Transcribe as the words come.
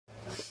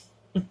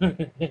Hello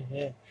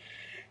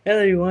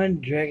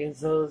everyone, Dragon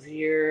Souls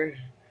here.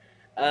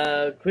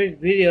 Quick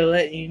video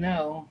letting you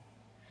know.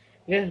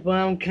 Guess what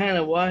I'm kind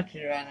of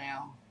watching right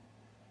now?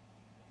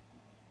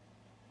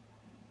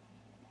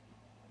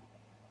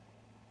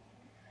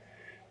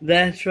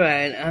 That's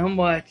right, I'm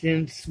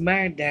watching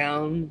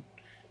SmackDown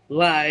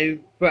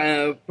live,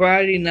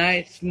 Friday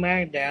Night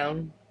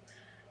SmackDown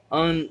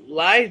on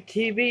live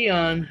TV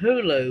on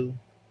Hulu.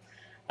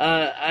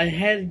 I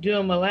had to do it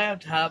on my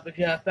laptop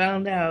because I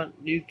found out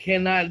you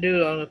cannot do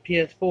it on a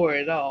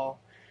PS4 at all.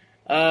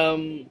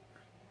 Um,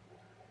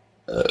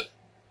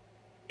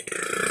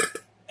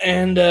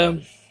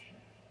 and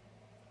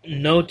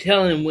no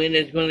telling when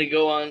it's going to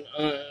go on,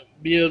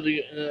 be able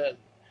to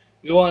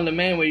go on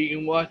demand where you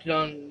can watch it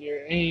on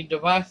your any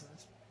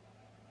devices.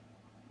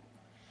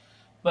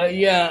 But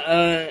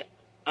yeah,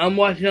 I'm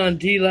watching on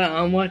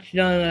I'm watching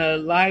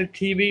on live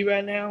TV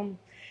right now,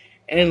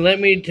 and let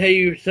me tell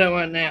you something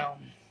right now.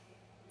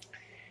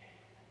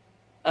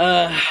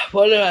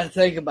 What do I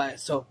think about it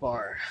so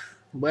far?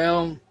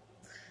 Well,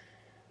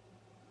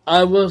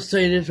 I will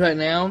say this right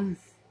now.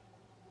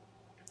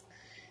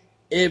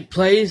 It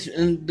plays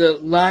in the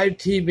live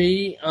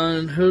TV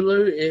on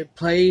Hulu. It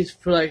plays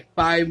for like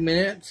 5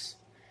 minutes,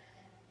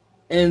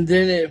 and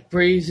then it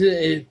freezes.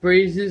 It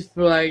freezes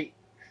for like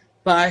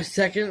 5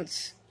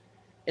 seconds,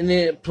 and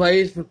then it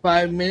plays for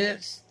 5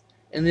 minutes,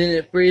 and then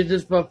it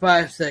freezes for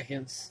 5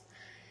 seconds.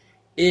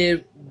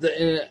 If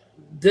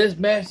this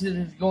message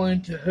is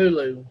going to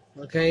Hulu,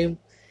 okay,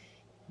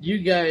 you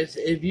guys,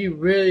 if you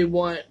really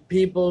want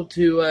people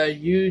to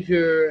use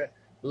your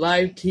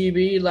live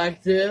TV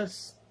like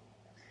this,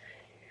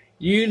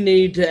 you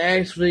need to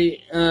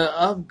actually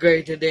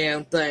upgrade the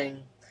damn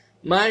thing.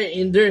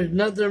 There's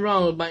nothing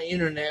wrong with my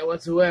internet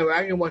whatsoever.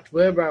 I can watch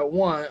whatever I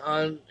want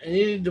on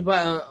any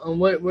device, on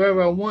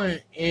wherever I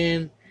want,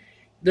 and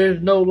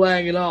there's no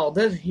lag at all.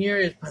 This here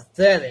is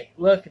pathetic.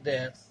 Look at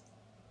this.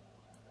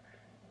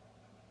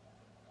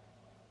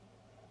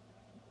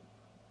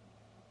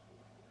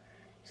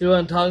 See what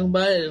I'm talking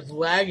about? It's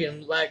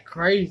lagging like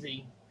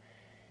crazy.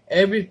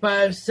 Every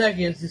 5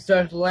 seconds it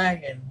starts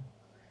lagging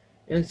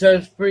and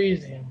starts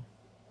freezing.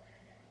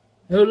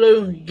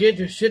 Hulu, get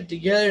your shit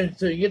together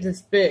so you get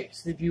this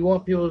fixed if you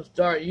want people to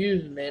start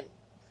using it.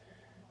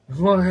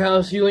 Or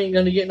else you ain't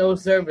gonna get no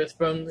service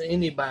from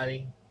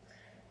anybody.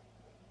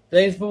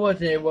 Thanks for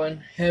watching,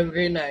 everyone. Have a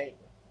great night.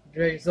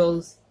 Dragon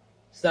Souls,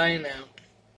 signing out.